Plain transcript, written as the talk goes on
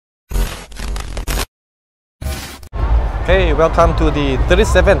Hey, welcome to the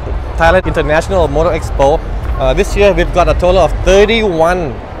 37th Thailand International Motor Expo. This year we've got a total of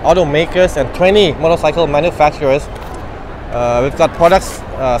 31 automakers and 20 motorcycle manufacturers. We've got products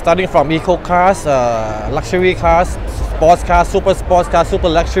starting from eco cars, luxury cars, sports cars, super sports cars, super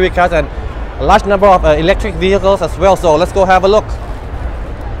luxury cars, and a large number of electric vehicles as well. So let's go have a look.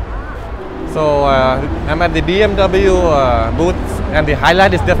 So I'm at the BMW booth, and the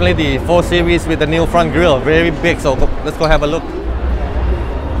highlight is definitely the 4 Series with the new front grille, very big. So let's go have a look.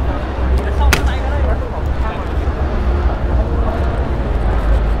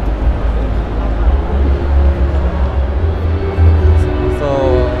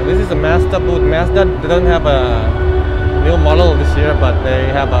 So this is a Mazda booth. Mazda doesn't have a new model this year, but they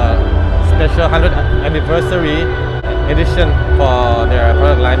have a special 100th anniversary edition for their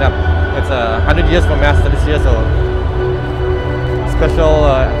product lineup. It's 100 years for Mazda this year, so special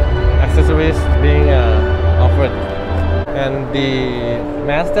accessories being offered. And the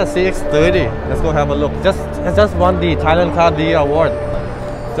Mazda CX-30, let's go have a look. Just won the Thailand Car of the Year award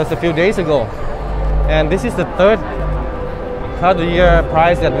just a few days ago, and this is the 3rd Car of the Year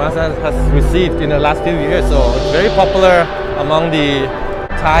prize that Mazda has received in the last few years. So it's very popular among the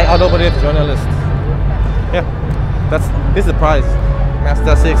Thai automotive journalists. Yeah, this is the prize.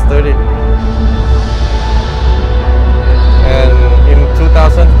 Mazda CX-30, and in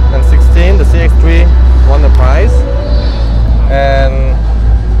 2016 the CX-3 won the prize, and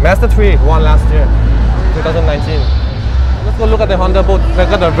Mazda 3 won last year, 2019. Let's go look at the Honda booth. They've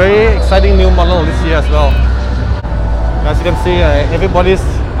got a very exciting new model this year as well. As you can see, everybody's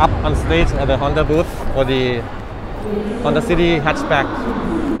up on stage at the Honda booth for the Honda City hatchback,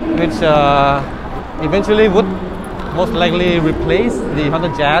 which eventually would most likely replace the Honda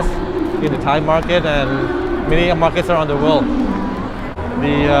Jazz in the Thai market and many markets around the world.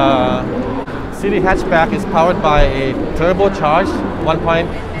 The City hatchback is powered by a turbocharged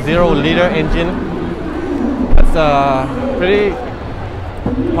 1.0 liter engine. That's pretty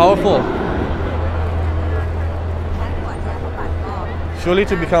powerful. Surely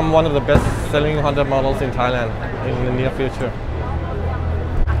to become one of the best-selling Honda models in Thailand in the near future.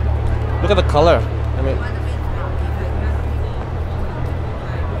 Look at the color. I mean,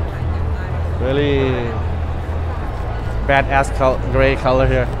 really badass gray color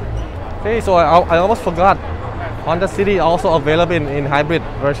here. Okay, so I almost forgot. Honda City also available in hybrid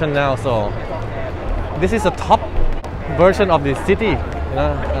version now. So this is the top version of the City,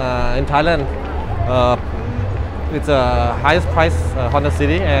 in Thailand. It's a highest price Honda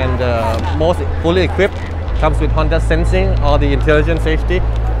City, and most fully equipped. Comes with Honda Sensing or the intelligent safety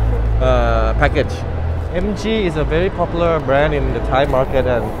package. MG is a very popular brand in the Thai market,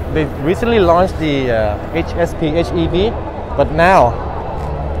 and they recently launched the HSP HEV, but now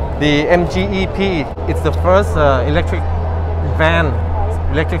the MG EP, it's the first electric van,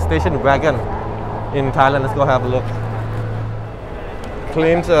 electric station wagon in Thailand. Let's go have a look.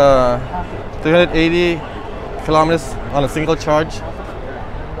 Claims 380 kilometers on a single charge,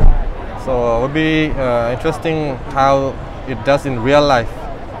 so it would be interesting how it does in real life.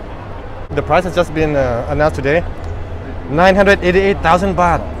 The price has just been announced today. 988,000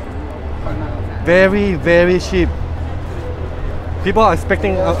 baht. Very, very cheap. People are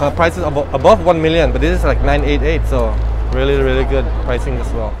expecting prices above 1 million, but this is like 988, so really, really good pricing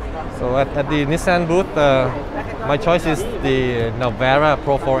as well. So at the Nissan booth, my choice is the Navara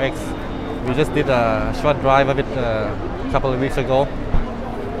Pro 4X. We just did a short drive of it a couple of weeks ago.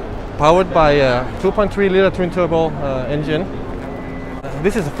 Powered by a 2.3 liter twin turbo engine.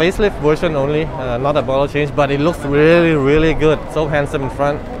 This is a facelift version only, not a model change, but it looks really, really good. So handsome in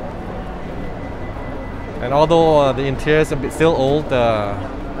front. And although the interior is a bit still old,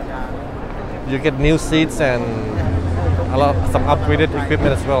 you get new seats and some upgraded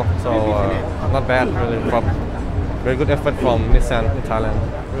equipment as well. So not bad, really. Very good effort from Nissan in Thailand.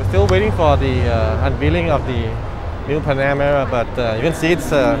 We're still waiting for the unveiling of the new Panamera, but you can see it's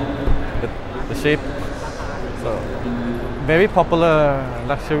the shape. So very popular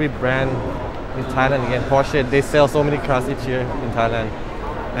luxury brand in Thailand again. Porsche, they sell so many cars each year in Thailand,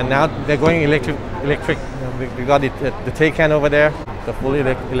 and now they're going electric. We got the Taycan over there, the fully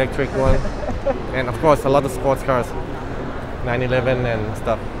electric one, and of course a lot of sports cars, 911 and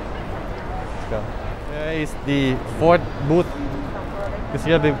stuff. Let's go. There is the Ford booth. This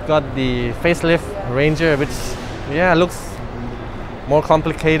year they've got the facelift Ranger, which looks more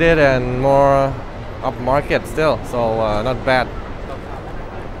complicated and more upmarket still, so not bad.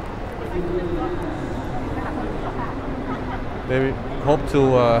 They hope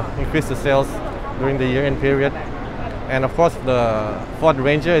to increase the sales during the year-end period, and of course the Ford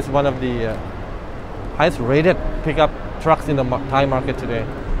Ranger is one of the highest rated pickup trucks in the Thai market today.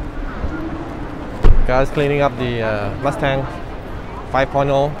 Guys cleaning up the Mustang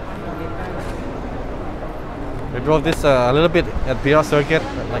 5.0. We drove this a little bit at PR circuit,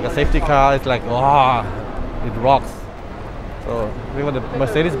 like a safety car. It's like, wow, it rocks. So we got the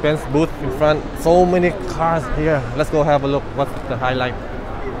Mercedes-Benz booth in front. So many cars here. Let's go have a look. What's the highlight?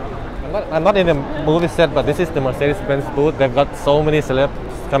 I'm not in the movie set, but this is the Mercedes-Benz booth. They've got so many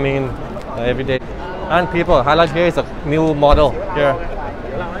celebs coming in every day. And people, highlight here is a new model here.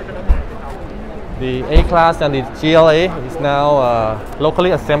 The A-Class and the GLA is now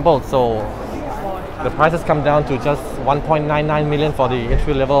locally assembled, so the prices come down to just 1.99 million for the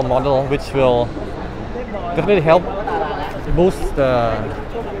entry-level model, which will definitely help boost the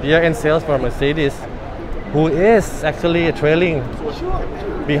year-end sales for Mercedes, who is actually trailing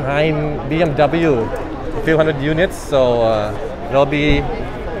behind BMW a few hundred units. So there'll be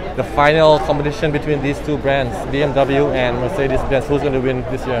the final competition between these two brands, BMW and Mercedes-Benz. Who's going to win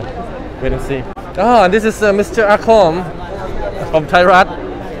this year? Wait and see. Oh, and this is Mr. Akom from Thailand.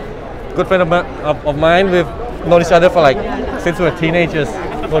 Good friend of mine. We've known each other for like since we were teenagers.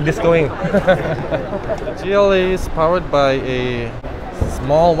 We're discoing. GLA is powered by a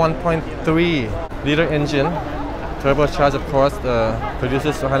small 1.3 liter engine, turbocharged of course,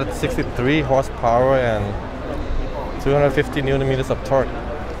 produces 163 horsepower and 250 newton-meters of torque.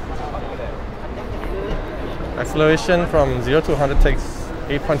 Acceleration from 0 to 100 takes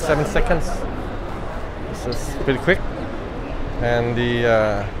 8.7 seconds. This is pretty quick. And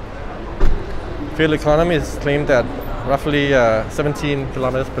the fuel economy is claimed at roughly 17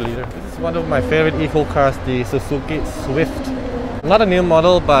 kilometers per liter. This is one of my favorite eco cars, the Suzuki Swift. Not a new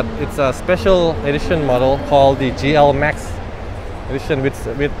model, but it's a special edition model called the GL Max edition with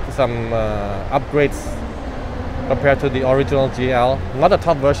some upgrades compared to the original GL. Not a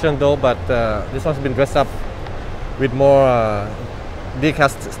top version though, but this one's been dressed up with more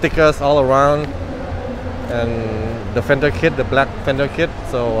decast stickers all around, and the fender kit, the black fender kit.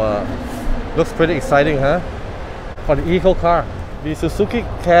 So looks pretty exciting, huh? For the eco car, the Suzuki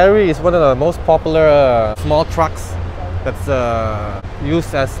Carry is one of the most popular small trucks that's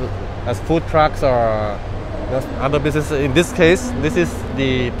used as food trucks or other businesses. In this case, this is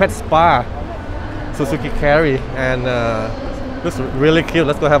the pet spa Suzuki Carry, and looks really cute.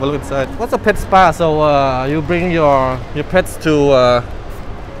 Let's go have a look inside. What's a pet spa? So you bring your pets to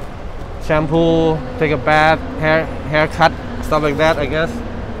shampoo, take a bath, haircut, stuff like that, I guess.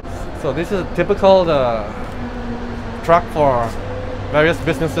 So this is a typical truck for various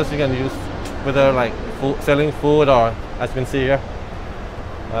businesses you can use, whether like selling food or, as you can see here,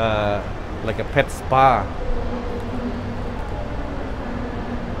 like a pet spa.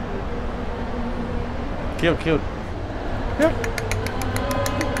 Cute.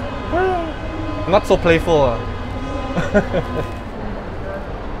 Not so playful.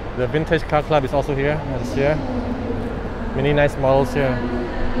 The Vintage Car Club is also here. This year, many nice models here.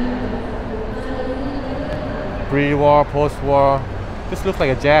 Pre-war, post-war. This looks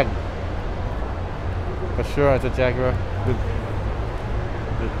like a Jag. For sure, it's a Jaguar.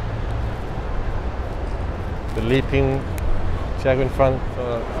 The leaping Jaguar in front.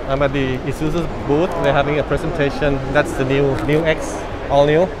 So I'm at the Isuzu booth. They're having a presentation. That's the new X, all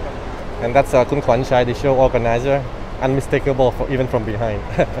new. And that's Kun Kwan Chai, the show organizer. Unmistakable even from behind.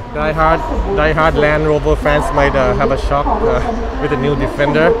 Die-hard Land Rover fans might have a shock with the new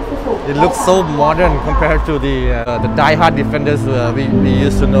Defender. It looks so modern compared to the die-hard Defenders we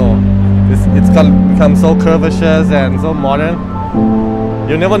used to know. It's become so curvaceous and so modern.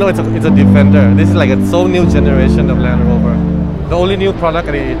 You never know it's a Defender. This is like a so new generation of Land Rover. The only new product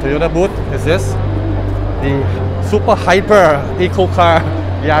at the Toyota booth is this, the super hyper eco car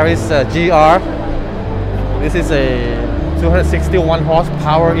Yaris GR. This is a 261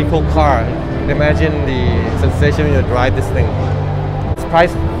 horsepower eco car. Imagine the sensation when you drive this thing. It's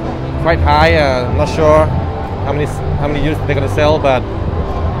priced quite high. Not sure how many units they're gonna sell, but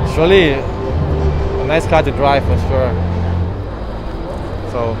surely a nice car to drive for sure.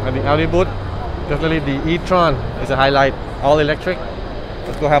 So at the Audi booth, definitely the e-tron is a highlight. All electric.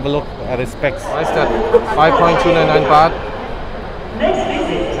 Let's go have a look at the specs. Priced at 5.299 baht.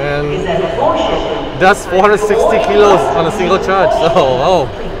 And that's 460 kilos on a single charge. So, oh,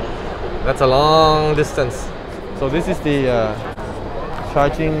 that's a long distance. So this is the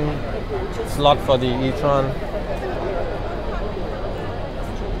charging slot for the e-tron.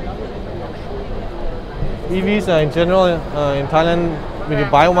 EVs in general in Thailand, when you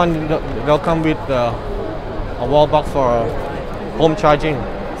buy one, they'll come with a wall box for home charging,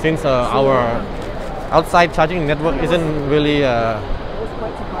 since our outside charging network isn't really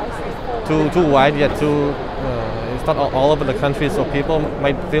too wide yet. It's not all over the country, so people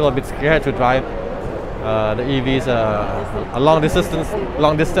might feel a bit scared to drive the EVs a long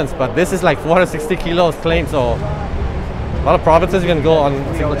distance. But this is like 460 kilos claimed, so a lot of provinces you can go on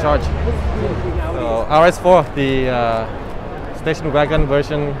single charge. So RS4, the station wagon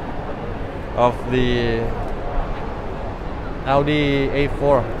version of the Audi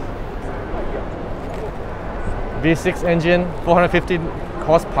A4. V6 engine, 450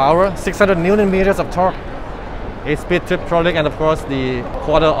 horsepower, 600 Newton meters of torque, 8-speed trip-tronic, and of course the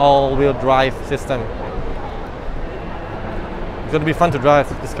quarter all-wheel drive system. It's going to be fun to drive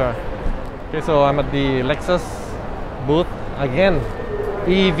this car. Okay, so I'm at the Lexus booth again.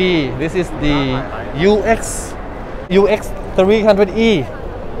 EV. This is the UX 300e.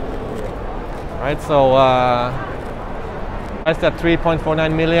 Right, so priced at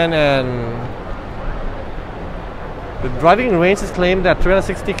 3.49 million, and the driving range is claimed at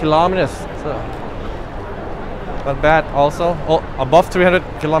 360 kilometers. So not bad. Also, above 300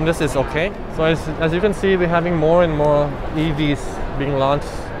 kilometers is okay. So as you can see, we're having more and more EVs being launched.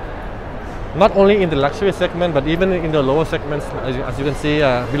 Not only in the luxury segment, but even in the lower segments. As you can see,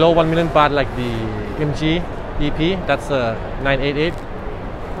 below 1 million baht, like the MG EP, that's 988.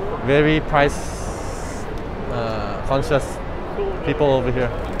 Very price conscious people over here.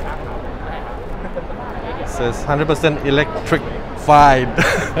 It says 100% electrified.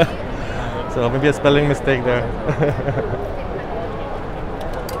 So maybe a spelling mistake there.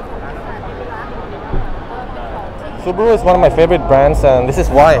 Subaru is one of my favorite brands, and this is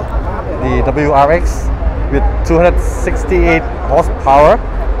why. The WRX with 268 horsepower.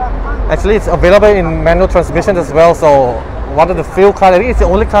 Actually, it's available in manual transmission as well. So one of the few cars, I think it's the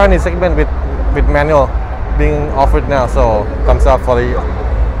only car in the segment with manual being offered now. So thumbs up for the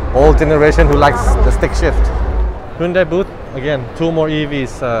old generation who likes the stick shift. Hyundai booth again, two more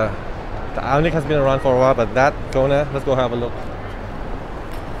EVs. The Ioniq has been around for a while, but that Kona, let's go have a look.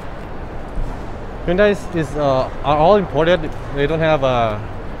 Hyundai are all imported. They don't have a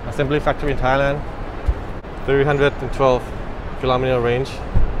assembly factory in Thailand. 312 kilometer range.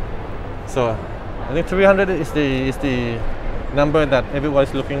 So I think 300 is the number that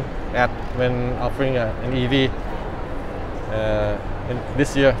everyone's looking at when offering an EV in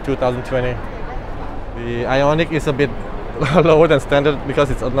this year, 2020. The Ioniq is a bit lower than standard because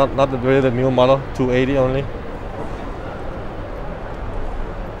it's not really the new model, 280 only.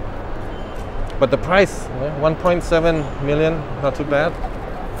 But the price, 1.7 million, not too bad.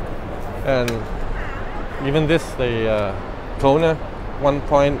 And even this, the Kona,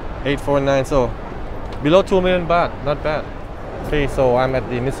 1.849, so below 2 million baht, not bad. Okay, so I'm at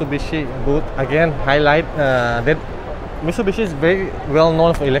the Mitsubishi booth again. Highlight that Mitsubishi is very well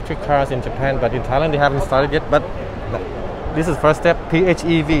known for electric cars in Japan, but in Thailand they haven't started yet. But this is first step.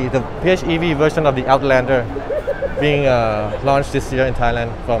 PHEV, the PHEV version of the Outlander, being launched this year in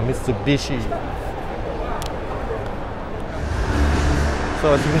Thailand from Mitsubishi.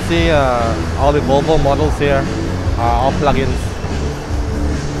 So as you can see, all the Volvo models here are all plug-ins.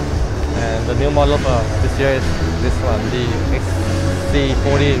 And the new model for this year is this one, the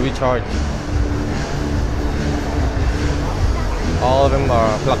XC40 Recharge. All of them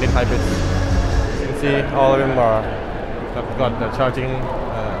are plug-in hybrids. You can see all of them have got the charging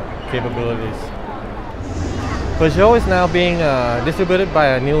capabilities. Peugeot is now being distributed by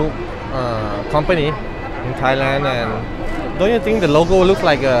a new company in Thailand, and don't you think the logo looks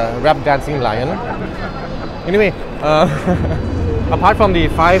like a rap dancing lion? Anyway, apart from the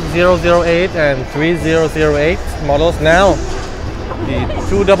 5008 and 3008 models, now the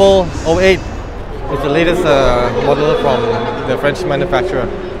 2008 is the latest model from the French manufacturer.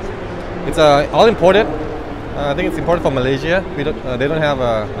 It's all imported. I think it's imported from Malaysia. They don't have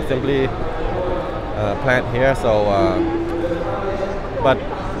a assembly plant here, so but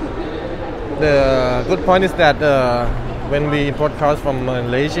the good point is that when we import cars from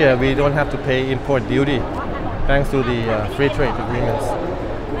Malaysia, we don't have to pay import duty thanks to the free trade agreements.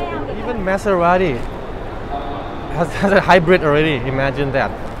 Even Maserati has a hybrid already. Imagine that.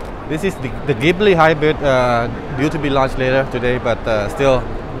 This is the Ghibli hybrid, due to be launched later today, but still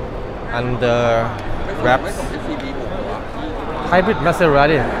under wraps. Hybrid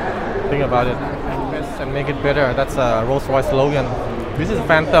Maserati. Think about it. Invest and make it better. That's a Rolls-Royce slogan. This is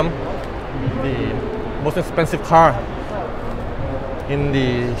Phantom, the most expensive car in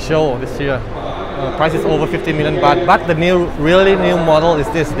the show this year. Price is over 50 million baht, but the really new model is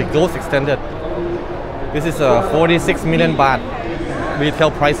this, the Ghost Extended. This is 46 million baht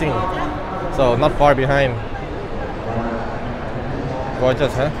retail pricing, so not far behind.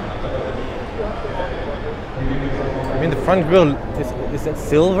 Gorgeous, huh? mean, the front grille is it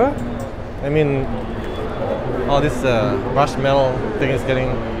silver? I mean, all this brushed metal thing is getting.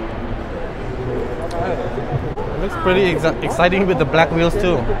 It looks pretty exciting with the black wheels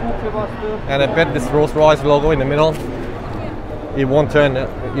too. And I bet this Rolls-Royce logo in the middle, it won't turn,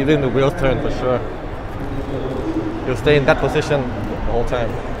 even the wheels turn for sure. You'll stay in that position the whole time.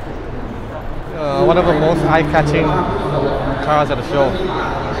 One of the most eye-catching cars at the show,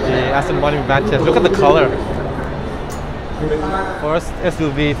 the Aston Martin Vantage. Look at the color. First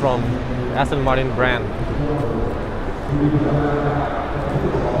SUV from Aston Martin brand.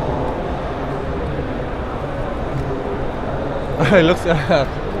 It looks,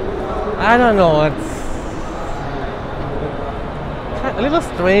 I don't know, it's a little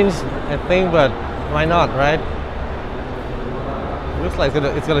strange, I think, but why not, right? It looks like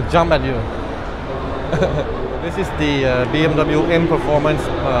it's gonna jump at you. This is the BMW M Performance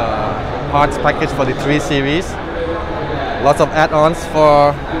parts package for the 3 Series. Lots of add-ons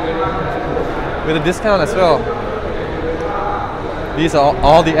with a discount as well. These are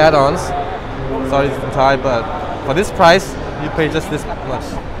all the add-ons. Sorry it's in Thai, but for this price, you pay just this much.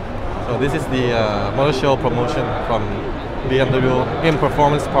 So this is the motor show promotion from BMW M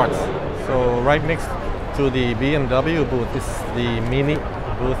Performance parts. So right next to the BMW booth is the Mini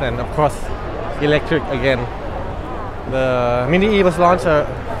booth, and of course electric again. The Mini E was launched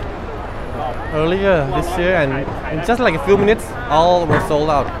earlier this year, and in just like a few minutes all were sold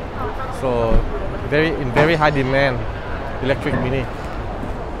out. So in very high demand, electric Mini.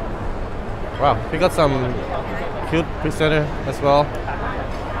 Wow, we got some cute presenter as well.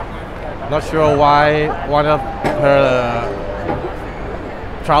 Not sure why one of her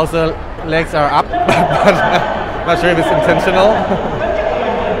trouser legs are up, but not sure if it's intentional.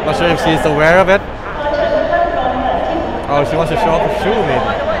 Not sure if she's aware of it. Oh, she wants to show off the shoe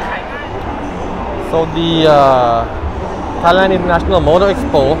maybe. So the Thailand International Motor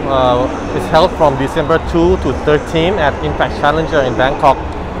Expo is held from December 2 to 13 at IMPACT Challenger in Bangkok.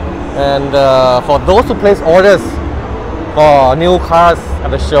 And for those who place orders for new cars at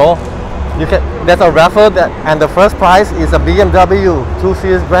the show, there's a raffle and the first prize is a BMW 2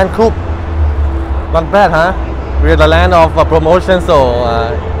 Series Grand Coupe. Not bad, huh? We're the land of promotion, so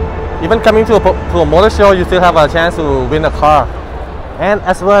even coming to a motor show, you still have a chance to win a car. And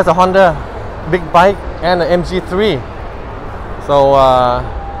as well as a Honda big bike and an MG3. So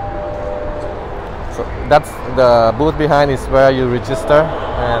that's the booth behind is where you register,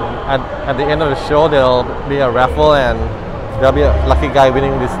 and at the end of the show there'll be a raffle and there'll be a lucky guy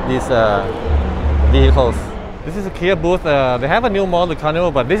winning these vehicles. This is a Kia booth. They have a new model, the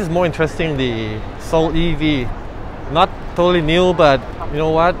Carnival, but this is more interesting, the Soul EV. Not totally new, but you know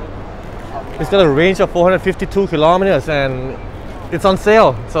what? It's got a range of 452 kilometers and it's on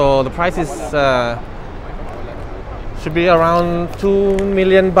sale. So the price is should be around 2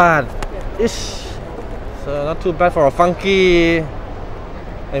 million baht-ish. So not too bad for a funky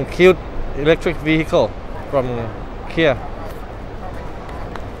and cute electric vehicle from Kia.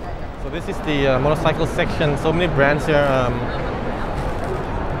 So this is the motorcycle section. So many brands here.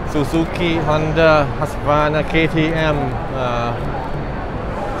 Suzuki, Honda, Husqvarna, KTM,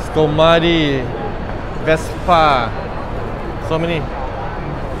 Skomadi, Vespa. So many.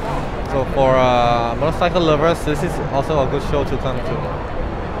 So for motorcycle lovers, this is also a good show to come to.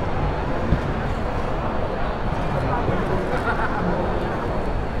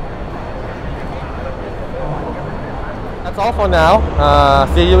 That's all for now.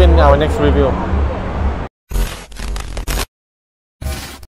 See you in our next review.